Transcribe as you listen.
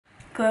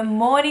Good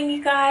morning,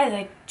 you guys.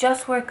 I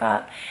just woke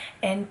up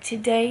and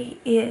today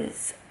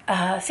is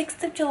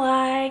 6th of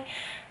July.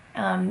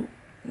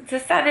 It's a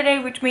Saturday,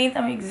 which means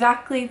I'm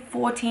exactly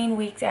 14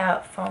 weeks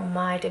out from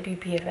my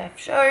WBFF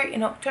show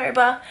in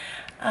October,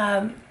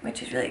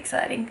 which is really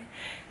exciting.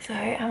 So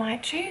I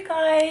might show you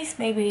guys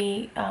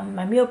maybe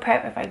my meal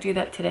prep if I do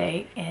that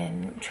today,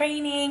 and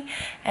training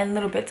and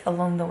little bits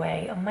along the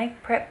way on my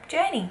prep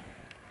journey.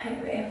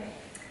 Anyway.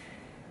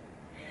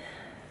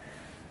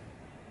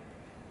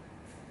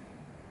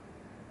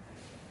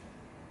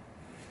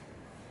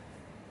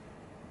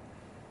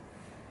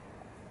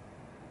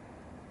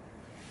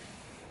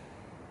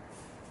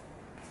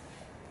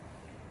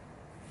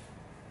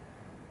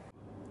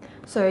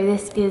 So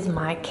this is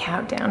my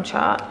countdown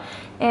chart,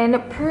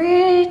 and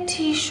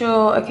pretty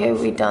sure, okay,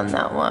 we've done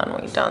that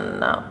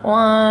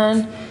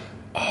one,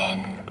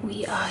 and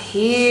we are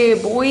here,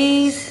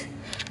 boys.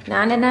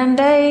 99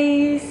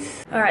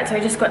 days. All right, so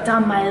I just got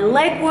done my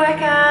leg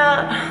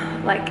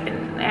workout like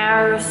an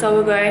hour or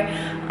so ago.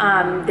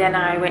 Then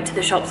I went to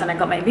the shops and I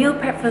got my meal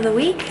prep for the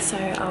week. So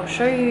I'll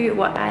show you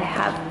what I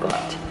have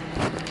got.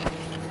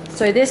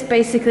 So this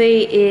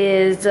basically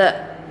is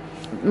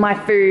my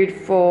food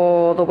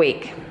for the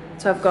week.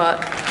 So I've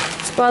got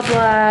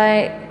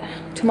spotlight,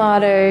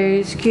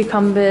 tomatoes,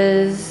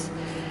 cucumbers,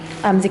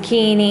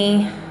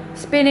 zucchini,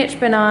 spinach,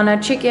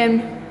 banana,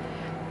 chicken,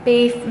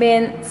 beef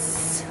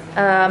mince,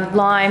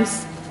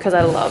 limes, because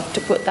I love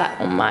to put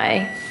that on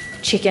my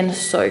chicken,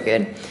 so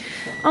good.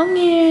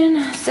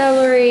 Onion,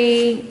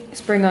 celery,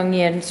 spring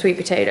onion, sweet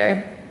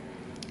potato,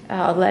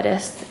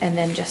 lettuce, and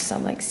then just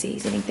some like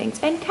seasoning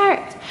things, and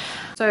carrots.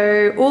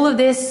 So all of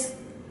this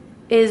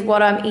is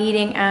what I'm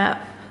eating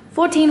at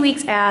 14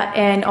 weeks out,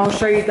 and I'll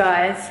show you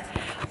guys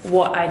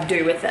what I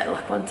do with it,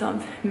 like once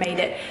I've made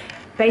it.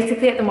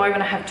 Basically at the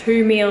moment I have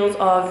 2 meals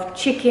of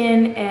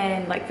chicken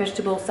and like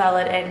vegetable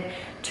salad, and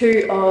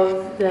 2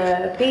 of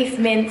the beef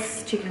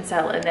mince chicken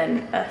salad, and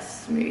then a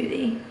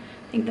smoothie.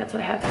 I think that's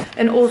what I have.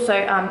 And also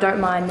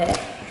don't mind the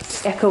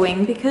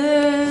echoing,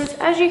 because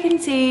as you can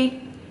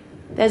see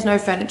there's no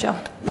furniture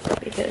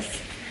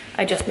because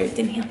I just moved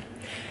in here,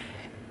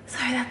 so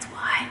that's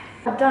why.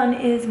 What I've done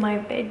is my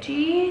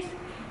veggies.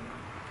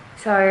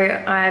 So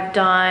I've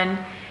done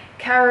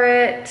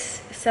carrot,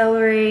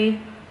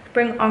 celery,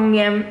 spring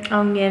onion,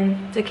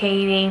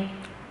 zucchini.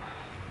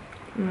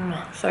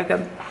 So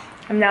good.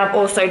 And now I've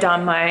also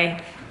done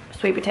my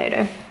sweet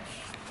potato.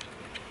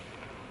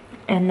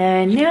 And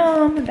then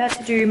now I'm about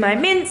to do my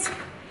mince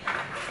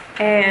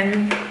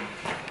and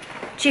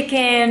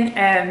chicken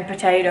and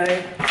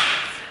potato.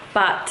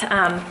 But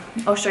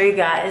I'll show you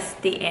guys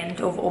the end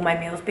of all my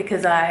meals,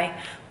 because I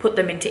put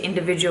them into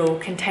individual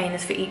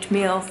containers for each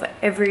meal for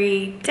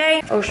every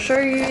day. I'll show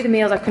you the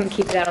meals. I couldn't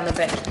keep it out on the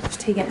bench. It's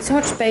taking so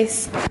much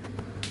space.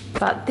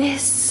 But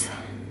this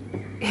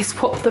is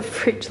what the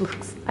fridge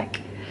looks like.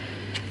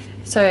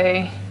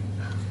 So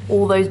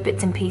all those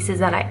bits and pieces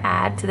that I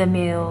add to the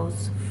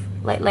meals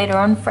like later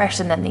on fresh,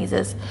 and then these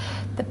is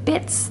the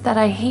bits that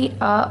I heat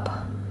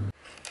up.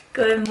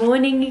 Good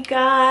morning, you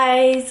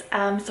guys.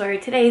 So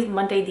today's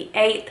Monday the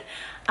 8th.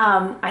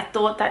 I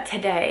thought that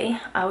today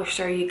I will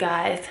show you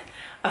guys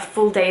a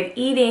full day of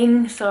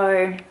eating.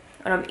 So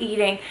when I'm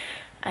eating,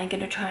 I'm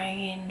gonna try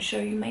and show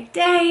you my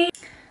day.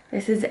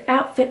 This is the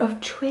outfit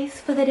of choice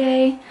for the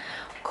day.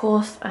 Of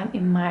course, I'm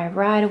in my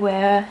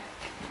Riderwear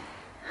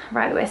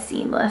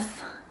Seamless,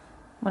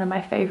 one of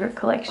my favorite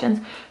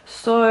collections.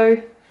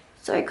 So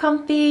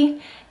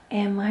comfy.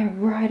 And my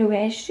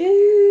Riderwear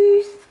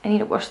shoes, I need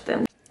to wash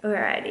them.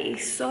 Alrighty,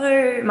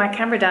 so my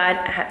camera died,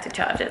 I had to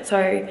charge it.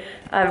 So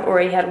I've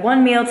already had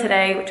one meal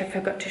today, which I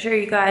forgot to show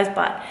you guys,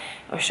 but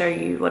I'll show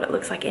you what it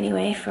looks like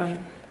anyway from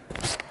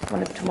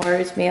one of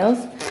tomorrow's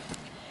meals.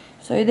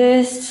 So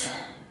this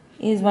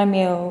is my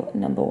meal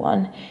number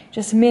 1.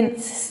 Just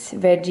minced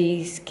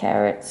veggies,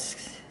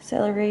 carrots,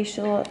 celery,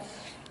 shallots,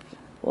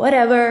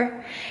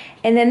 whatever.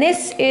 And then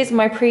this is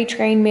my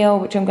pre-train meal,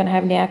 which I'm gonna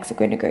have now because I'm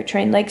gonna go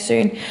train legs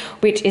soon,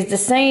 which is the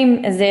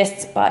same as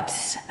this, but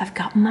I've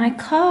got my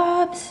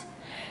carbs,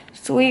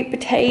 sweet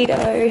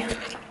potato,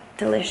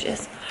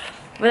 delicious.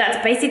 Well,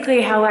 that's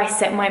basically how I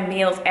set my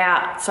meals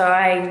out. So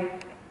I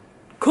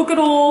cook it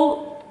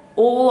all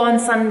on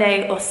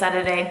Sunday or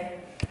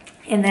Saturday,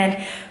 and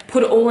then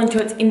put it all into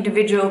its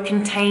individual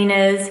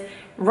containers,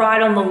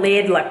 write on the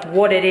lid like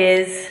what it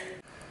is.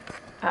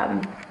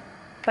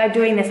 By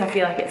doing this, I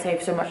feel like it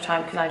saves so much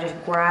time, because I just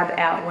grab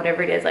out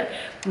whatever it is, like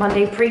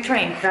Monday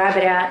pre-train, grab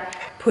it out,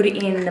 put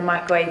it in the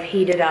microwave,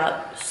 heat it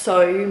up.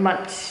 So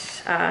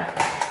much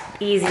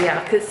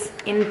easier, because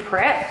in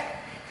prep,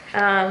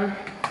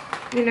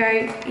 you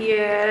know,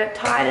 you're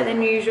tighter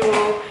than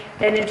usual,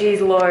 energy's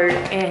low,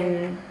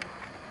 and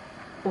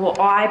well,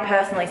 I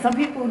personally, some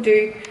people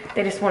do,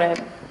 they just want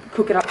to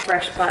cook it up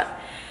fresh, but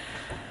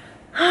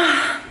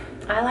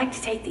I like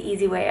to take the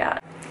easy way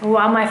out.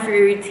 While my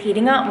food's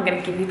heating up, I'm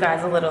gonna give you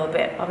guys a little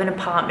bit of an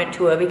apartment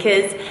tour,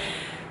 because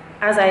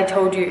as I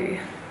told you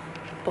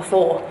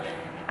before,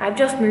 I've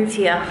just moved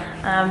here.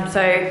 So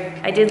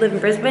I did live in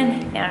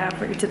Brisbane, now I've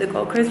moved to the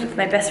Gold Coast with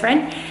my best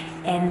friend,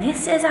 And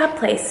this is our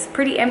place.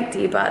 Pretty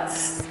empty, but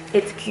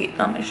it's cute.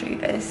 I'm gonna show you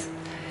guys.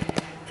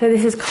 So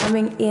this is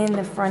coming in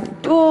the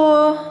front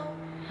door.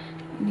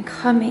 You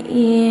come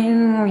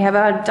in, we have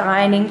our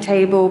dining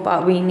table,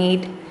 but we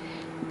need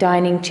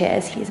dining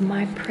chairs. Here's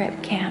my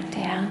prep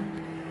countdown.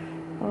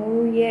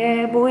 Oh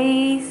yeah,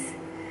 boys.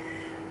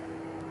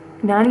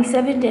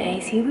 97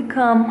 days, here we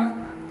come.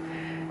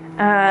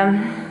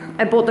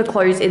 I bought the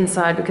clothes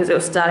inside because it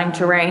was starting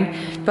to rain,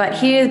 but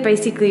here's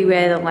basically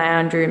where the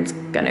lounge room's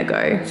gonna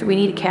go. So we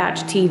need a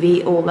couch,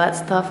 TV, all that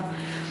stuff.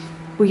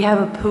 We have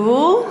a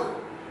pool,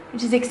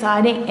 which is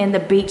exciting, and the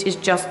beach is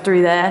just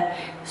through there,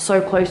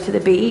 so close to the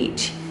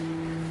beach.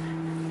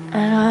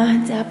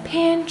 And our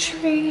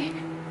pantry,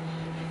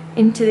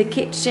 into the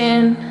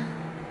kitchen.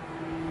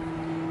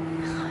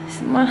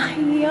 There's my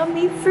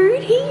yummy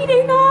food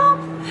heating up.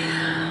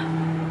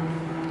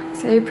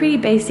 So pretty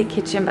basic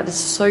kitchen, but it's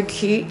so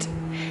cute.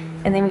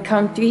 And then we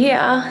come through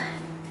here,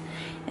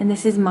 and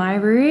this is my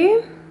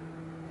room.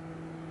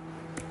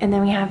 And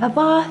then we have a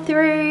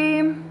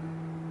bathroom.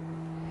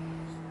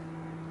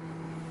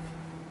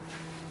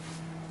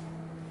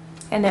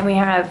 And then we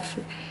have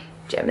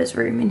Gemma's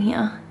room in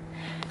here.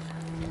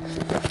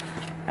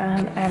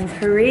 I'm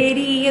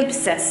pretty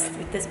obsessed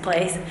with this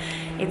place.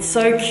 It's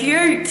so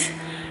cute.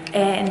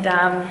 And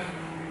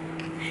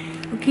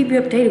we'll keep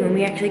you updated when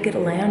we actually get a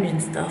lounge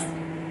and stuff.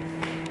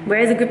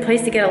 Where's a good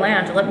place to get a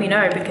lounge? Let me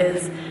know,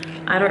 because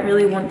I don't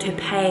really want to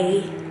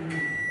pay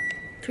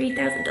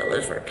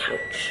 $3,000 for a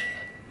couch.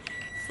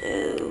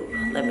 So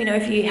let me know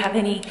if you have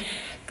any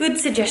good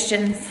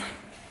suggestions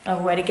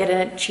of where to get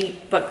a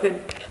cheap but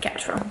good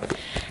couch from.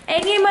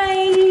 And yeah,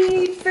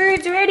 my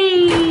food's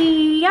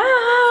ready.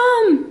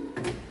 Yum!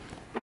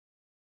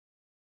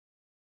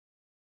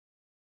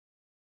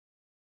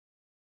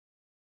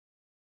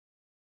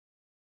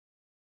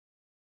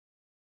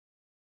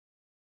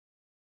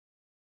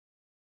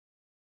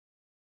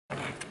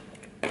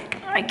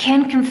 I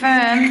can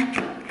confirm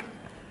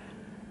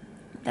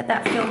that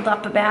that filled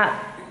up about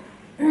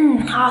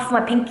half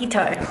my pinky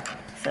toe.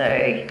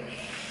 So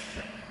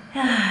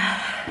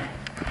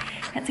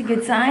that's a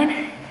good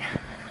sign.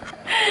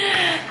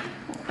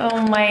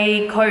 Oh,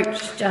 my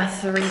coach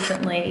just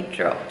recently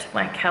dropped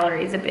my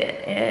calories a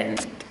bit, and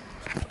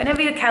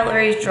whenever your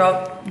calories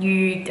drop,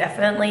 you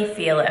definitely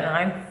feel it, and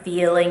I'm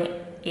feeling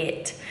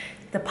it.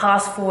 The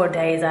past 4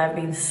 days I've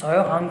been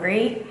so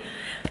hungry,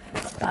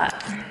 but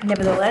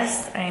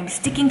nevertheless, I'm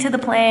sticking to the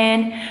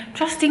plan,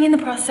 trusting in the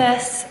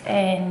process,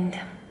 and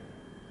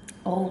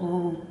all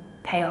will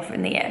pay off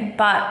in the end.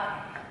 But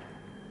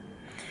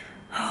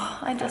oh,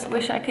 I just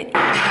wish I could eat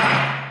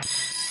that.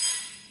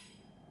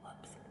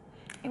 Whoops.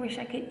 I wish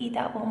I could eat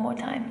that one more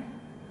time.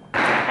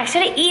 I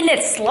should have eaten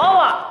it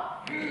slower.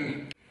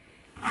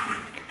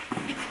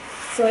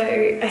 So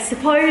I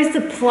suppose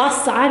the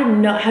plus side of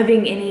not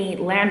having any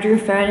lounge room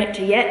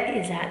furniture yet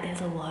is that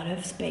there's a lot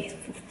of space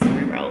for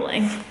foam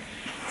rolling.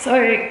 So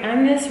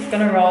I'm just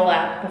gonna roll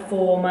out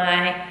before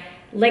my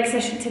leg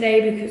session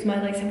today because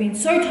my legs have been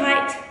so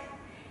tight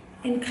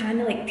and kind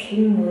of like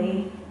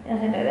tingly, and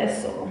I know they're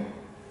sore.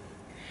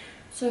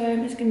 So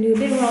I'm just gonna do a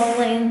bit of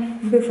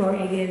rolling before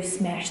I go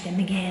smash them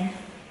again.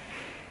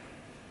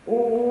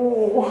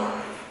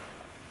 Oh,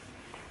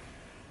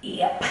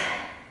 yep,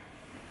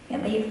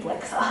 and the hip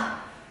flexor.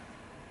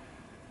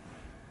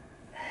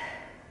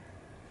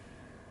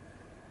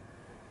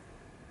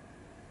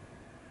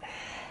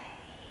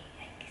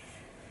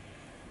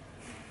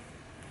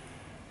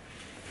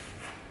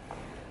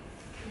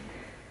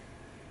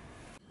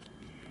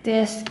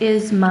 This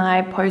is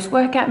my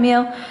post-workout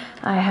meal.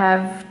 I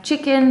have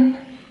chicken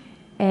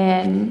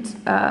and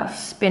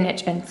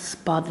spinach and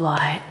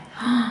spotlight.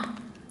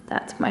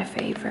 That's my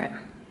favorite.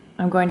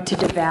 I'm going to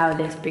devour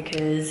this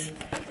because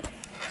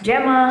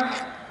Gemma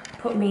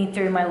put me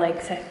through my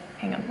leg session.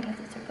 Hang on, where's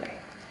this go?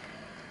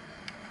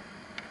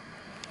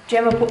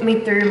 Gemma put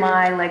me through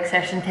my leg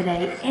session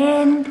today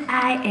and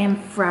I am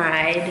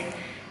fried.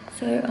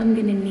 So I'm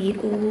gonna need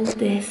all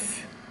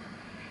this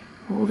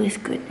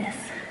goodness.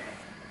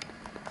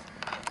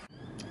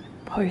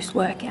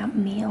 Post-workout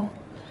meal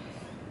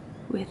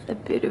with a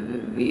bit of a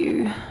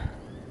view.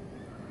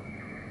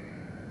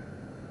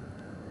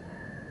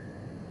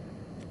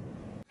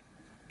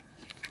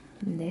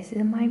 And this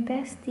is my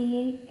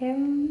bestie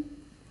and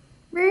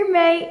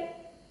roommate,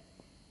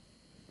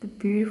 the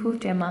beautiful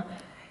Gemma,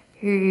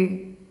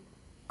 who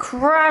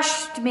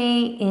crushed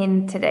me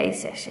in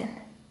today's session.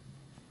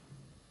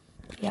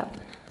 Yep,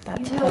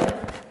 that's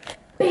her.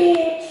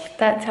 Bitch!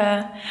 That's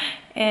her.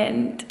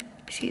 And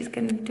she's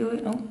gonna do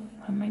it. Oh,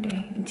 what am I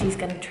doing? And she's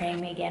gonna train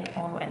me again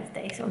on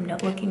Wednesday, so I'm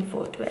not looking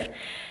forward to it.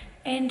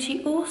 And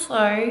she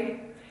also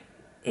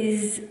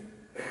is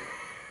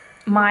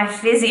my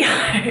physio.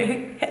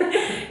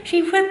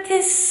 She put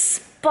this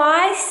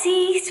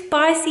spicy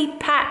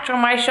patch on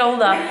my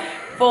shoulder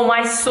for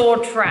my sore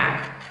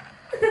trap.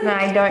 And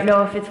I don't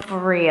know if it's for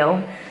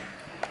real,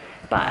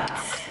 but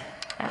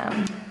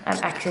I'm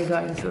actually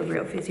going to a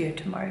real physio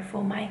tomorrow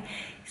for my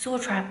sore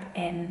trap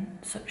and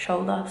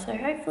shoulder. So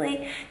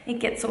hopefully it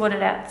gets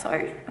sorted out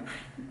so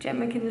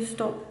Gemma can just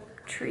stop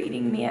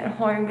treating me at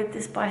home with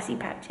the spicy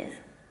patches.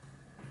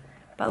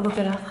 But look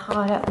at us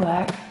hard at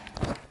work.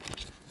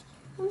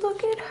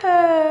 Look at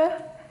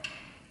her.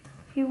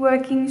 You're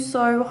working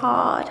so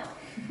hard.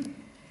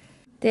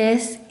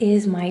 This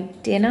is my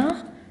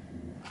dinner.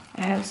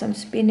 I have some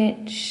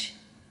spinach,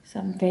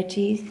 some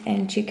veggies,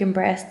 and chicken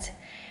breast.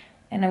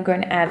 And I'm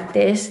going to add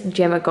this.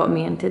 Gemma got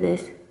me into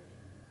this.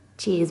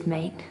 Cheers,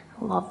 mate.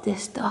 Love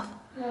this stuff.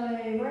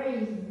 Where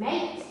is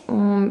mate?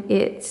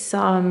 It's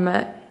some...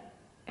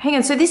 hang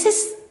on, so this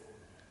is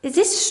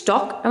this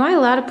stock? Am I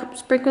allowed to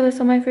sprinkle this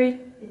on my food?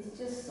 It's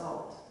just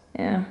salt.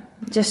 Yeah,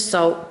 just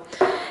salt.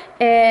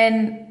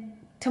 And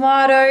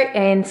tomato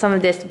and some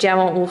of this.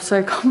 Gemma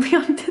also got me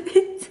onto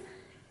this.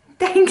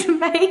 Thanks,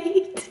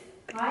 mate.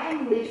 I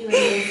am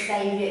literally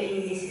saving it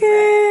in this.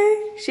 Yeah,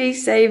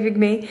 she's saving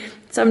me.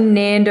 Some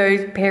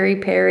Nando's peri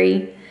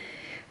peri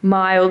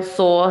mild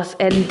sauce.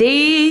 And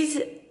these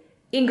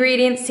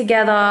ingredients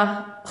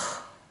together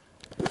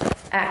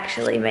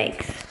actually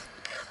makes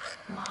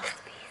a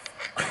masterpiece.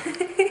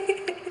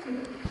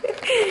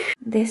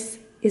 This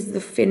is the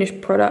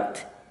finished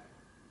product.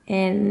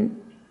 And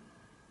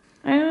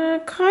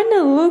kind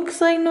of looks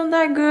like not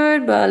that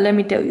good, but let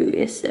me tell you,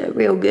 it's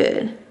real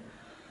good.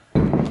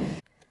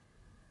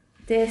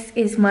 This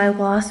is my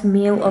last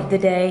meal of the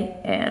day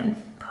and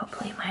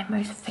probably my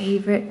most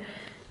favorite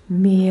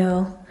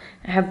meal.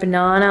 I have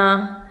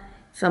banana,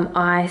 some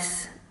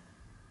ice,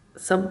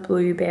 some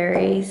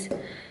blueberries,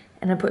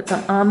 and I put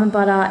some almond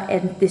butter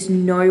and this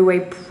No Way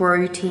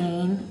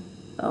protein.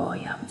 Oh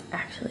yeah, it's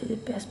actually the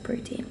best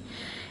protein.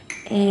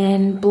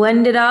 And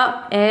blend it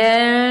up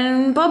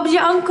and Bob's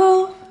your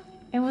uncle.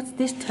 And what's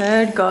this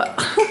turd got?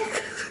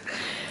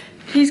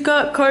 He's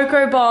got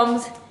cocoa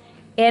bombs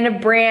and a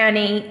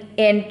brownie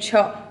and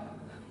chocolate.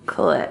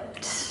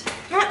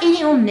 Not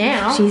eating all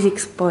now. She's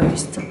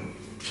exposed.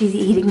 She's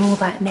eating all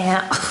that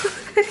now.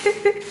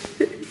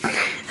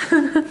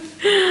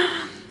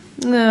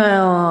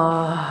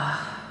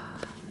 Oh,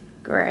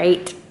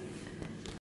 great.